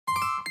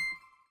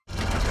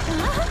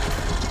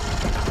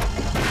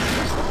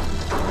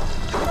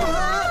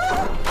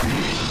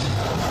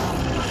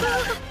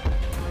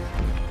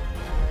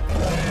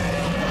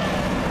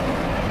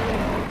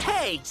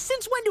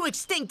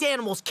extinct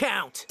animals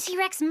count?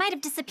 T-Rex might have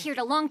disappeared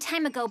a long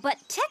time ago, but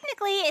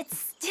technically it's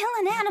still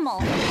an animal.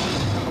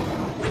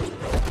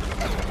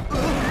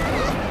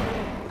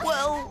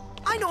 Well,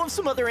 I know of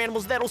some other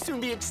animals that'll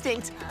soon be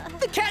extinct.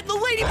 The cat and the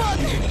ladybug!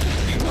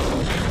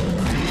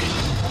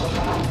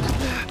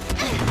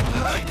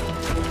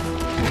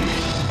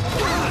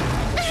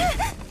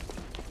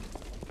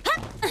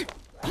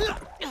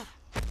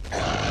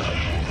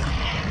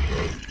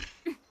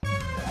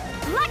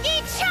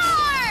 Lucky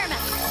Charm!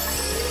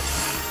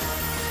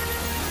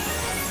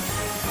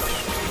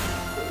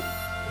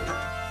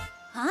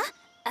 Huh?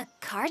 A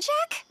car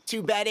jack?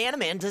 Too bad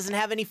Animan doesn't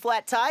have any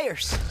flat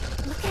tires.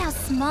 Look at how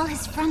small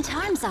his front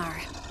arms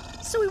are.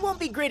 So he won't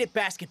be great at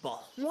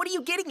basketball. What are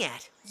you getting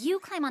at? You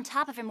climb on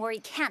top of him where he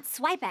can't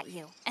swipe at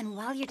you. And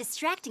while you're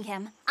distracting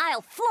him,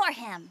 I'll floor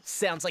him.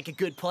 Sounds like a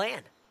good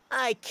plan.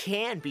 I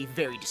can be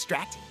very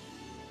distracting.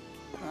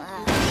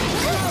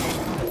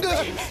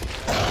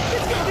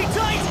 It's gonna be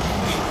tight!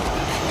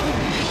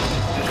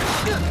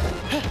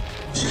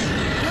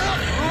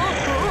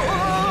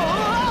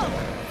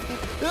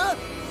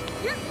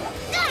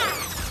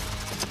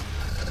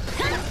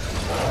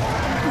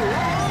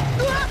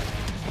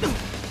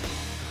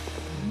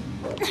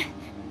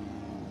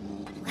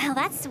 Well,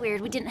 that's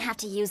weird. We didn't have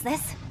to use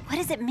this. What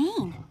does it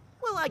mean?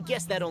 Well, I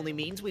guess that only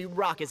means we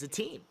rock as a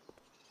team.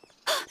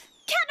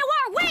 Cat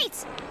Noir,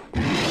 wait!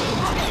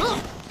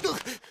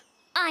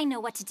 I know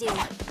what to do.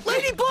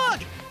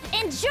 Ladybug!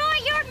 Enjoy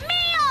your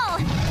meal!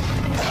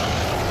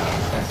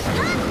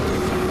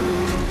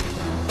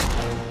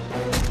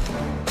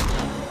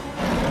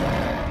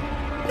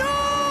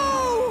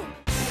 No!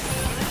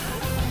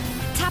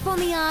 Tap on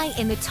the eye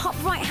in the top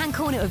right-hand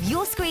corner of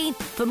your screen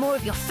for more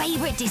of your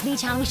favourite Disney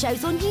Channel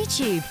shows on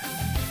YouTube.